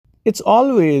It's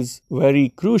always very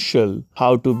crucial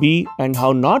how to be and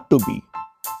how not to be.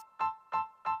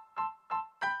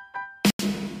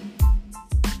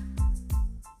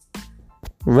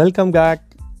 Welcome back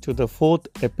to the fourth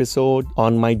episode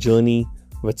on my journey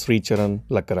with Sri Charan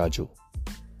Lakkaraju.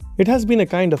 It has been a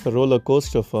kind of a roller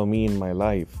coaster for me in my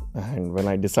life, and when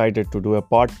I decided to do a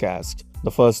podcast, the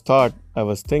first thought I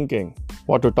was thinking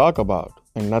what to talk about,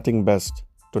 and nothing best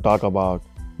to talk about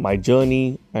my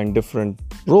journey and different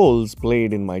roles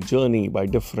played in my journey by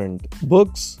different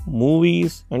books,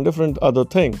 movies, and different other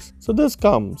things. So this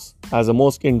comes as the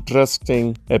most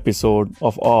interesting episode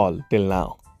of all till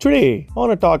now. Today, I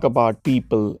want to talk about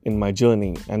people in my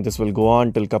journey, and this will go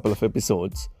on till a couple of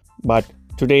episodes. But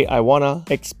today, I want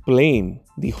to explain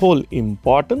the whole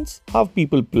importance, how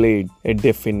people played a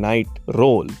definite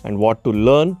role, and what to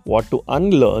learn, what to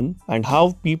unlearn, and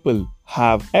how people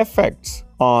have effects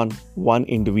on one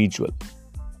individual.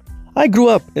 I grew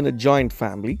up in a joint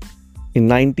family. In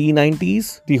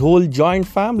 1990s, the whole joint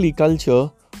family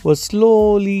culture was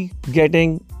slowly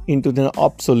getting into the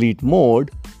obsolete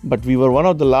mode, but we were one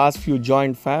of the last few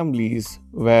joint families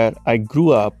where I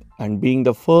grew up, and being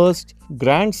the first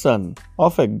grandson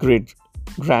of a great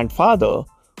grandfather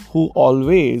who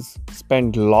always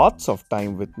spent lots of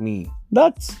time with me.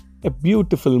 That's a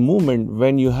beautiful moment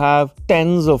when you have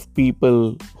tens of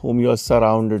people whom you are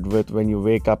surrounded with when you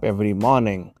wake up every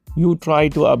morning. You try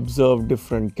to observe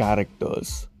different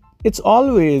characters. It's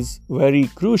always very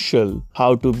crucial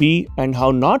how to be and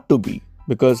how not to be.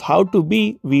 Because how to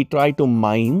be, we try to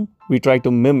mime, we try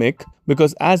to mimic.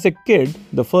 Because as a kid,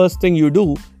 the first thing you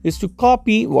do is to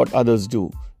copy what others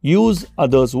do. Use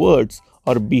others' words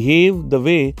or behave the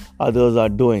way others are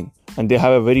doing. And they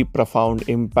have a very profound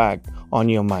impact on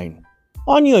your mind.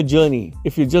 On your journey,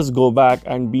 if you just go back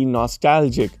and be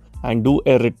nostalgic and do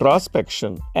a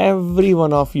retrospection, every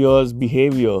one of yours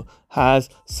behavior has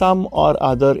some or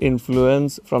other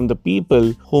influence from the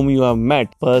people whom you have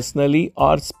met personally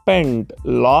or spent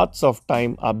lots of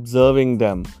time observing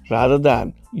them rather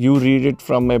than you read it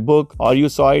from a book or you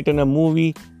saw it in a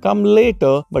movie come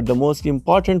later. But the most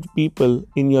important people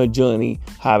in your journey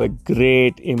have a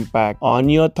great impact on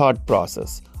your thought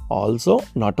process. Also,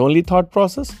 not only thought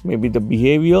process, maybe the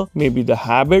behavior, maybe the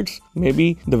habits,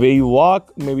 maybe the way you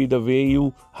walk, maybe the way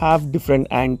you have different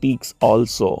antiques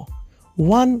also.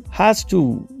 One has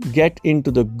to get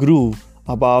into the groove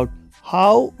about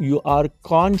how you are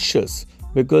conscious,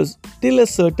 because till a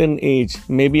certain age,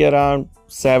 maybe around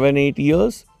 7-8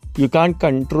 years, you can't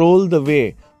control the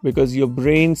way because your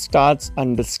brain starts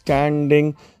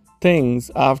understanding things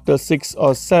after 6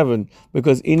 or 7,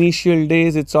 because initial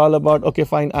days it's all about, okay,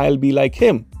 fine, I'll be like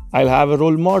him, I'll have a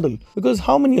role model. Because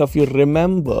how many of you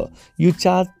remember you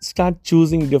start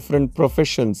choosing different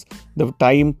professions? The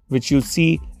time which you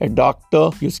see a doctor,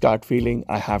 you start feeling,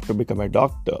 I have to become a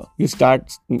doctor.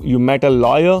 You met a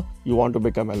lawyer, you want to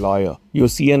become a lawyer. You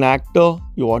see an actor,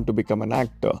 you want to become an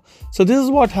actor. So this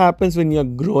is what happens when you're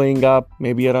growing up,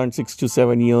 maybe around 6 to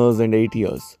 7 years and 8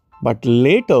 years. But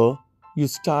later, you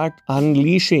start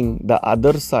unleashing the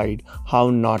other side, how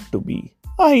not to be.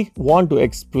 I want to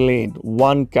explain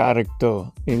one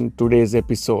character in today's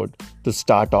episode to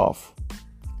start off.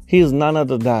 He is none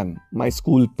other than my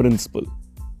school principal.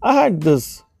 I had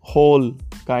this whole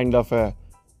kind of a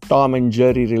Tom and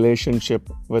Jerry relationship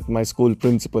with my school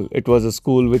principal. It was a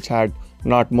school which had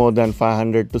not more than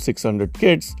 500 to 600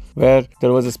 kids, where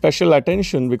there was a special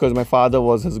attention because my father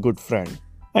was his good friend.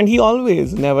 And he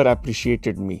always never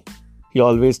appreciated me. He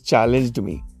always challenged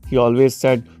me. He always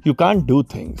said, you can't do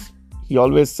things. He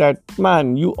always said,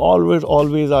 man, you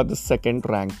always are the second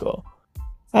ranker.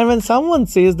 And when someone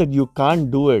says that you can't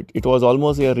do it, it was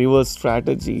almost a reverse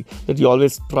strategy that you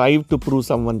always strive to prove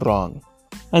someone wrong.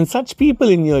 And such people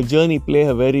in your journey play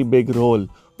a very big role.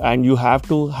 And you have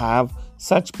to have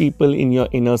such people in your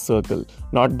inner circle,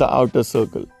 not the outer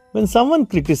circle. When someone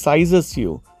criticizes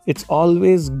you, it's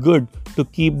always good to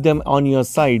keep them on your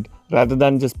side rather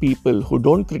than just people who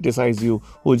don't criticize you,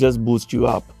 who just boost you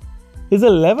up. There's a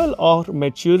level of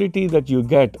maturity that you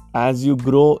get as you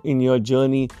grow in your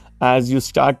journey, as you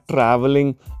start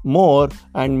traveling more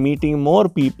and meeting more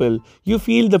people. You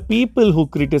feel the people who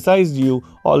criticized you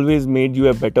always made you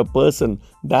a better person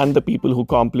than the people who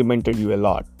complimented you a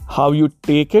lot. How you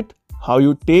take it, how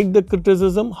you take the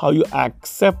criticism, how you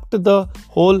accept the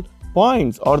whole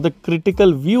points or the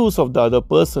critical views of the other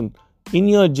person in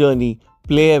your journey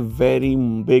play a very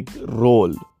big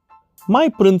role. My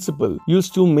principal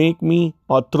used to make me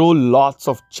or throw lots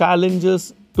of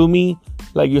challenges to me,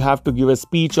 like you have to give a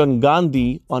speech on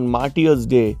Gandhi on Martyrs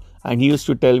Day And he used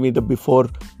to tell me the before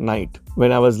night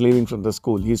when I was leaving from the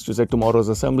school. He used to say, tomorrow's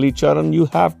assembly, Charan, you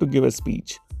have to give a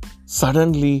speech.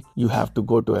 Suddenly, you have to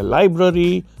go to a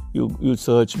library, you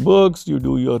search books, you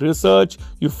do your research,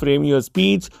 you frame your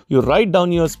speech, you write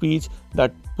down your speech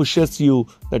that pushes you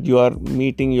that you are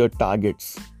meeting your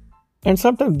targets. And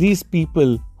sometimes these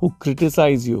people who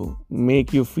criticize you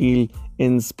make you feel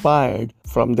inspired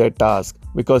from their task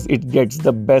because it gets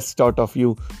the best out of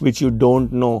you, which you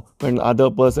don't know when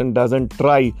other person doesn't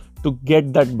try to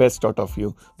get that best out of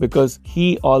you, because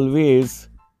he always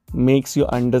makes you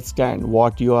understand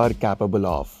what you are capable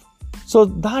of. So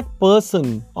that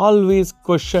person always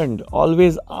questioned,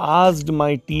 always asked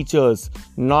my teachers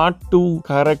not to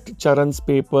correct Charan's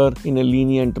paper in a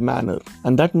lenient manner.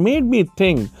 And that made me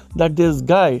think that this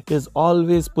guy is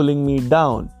always pulling me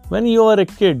down. When you are a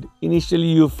kid, initially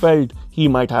you felt he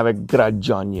might have a grudge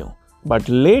on you. But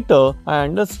later I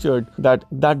understood that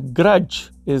that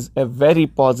grudge is a very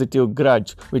positive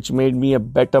grudge, which made me a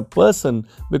better person,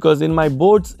 because in my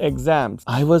boards exams,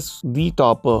 I was the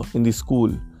topper in the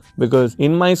school. Because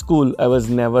in my school, I was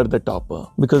never the topper.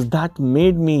 Because that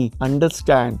made me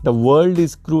understand the world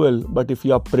is cruel, but if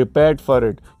you are prepared for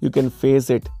it, you can face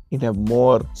it in a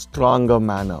more stronger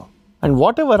manner. And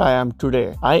whatever I am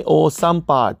today, I owe some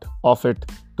part of it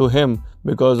to him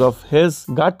because of his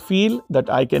gut feel that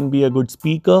I can be a good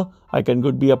speaker, I can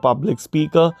be a public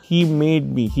speaker. He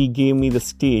gave me the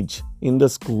stage in the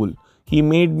school. He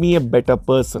made me a better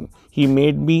person. He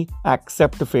made me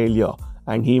accept failure.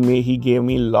 And he gave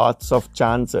me lots of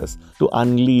chances to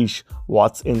unleash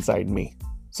what's inside me.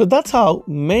 So that's how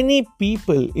many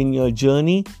people in your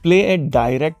journey play a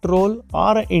direct role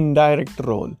or an indirect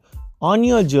role on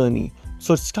your journey.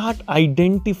 So start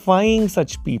identifying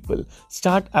such people.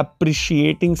 Start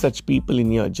appreciating such people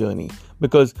in your journey.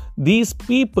 Because these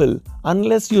people,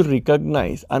 unless you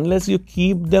recognize, unless you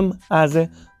keep them as a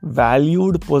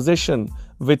valued possession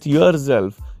with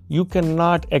yourself, you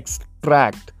cannot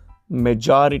extract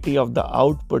majority of the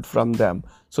output from them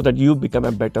so that you become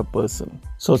a better person.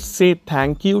 So say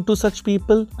thank you to such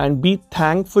people and be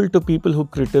thankful to people who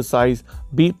criticize.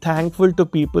 Be thankful to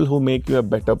people who make you a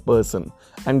better person.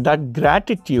 And that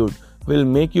gratitude will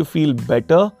make you feel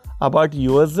better about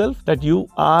yourself, that you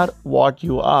are what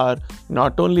you are,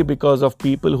 not only because of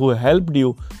people who helped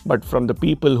you, but from the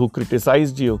people who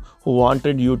criticized you, who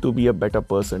wanted you to be a better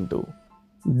person too.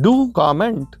 Do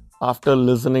comment after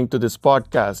listening to this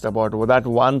podcast about that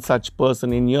one such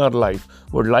person in your life.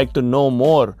 Would like to know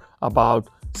more about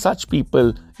such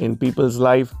people in people's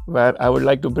life, where I would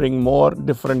like to bring more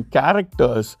different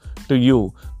characters to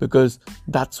you, because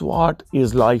that's what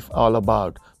is life all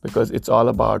about. Because it's all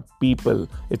about people,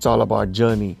 it's all about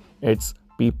journey, it's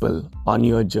people on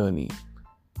your journey.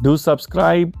 Do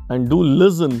subscribe and do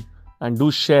listen and do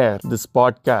share this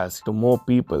podcast to more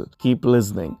people. Keep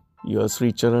listening. Yours,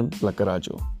 Sri Charan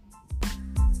Lakkaraju.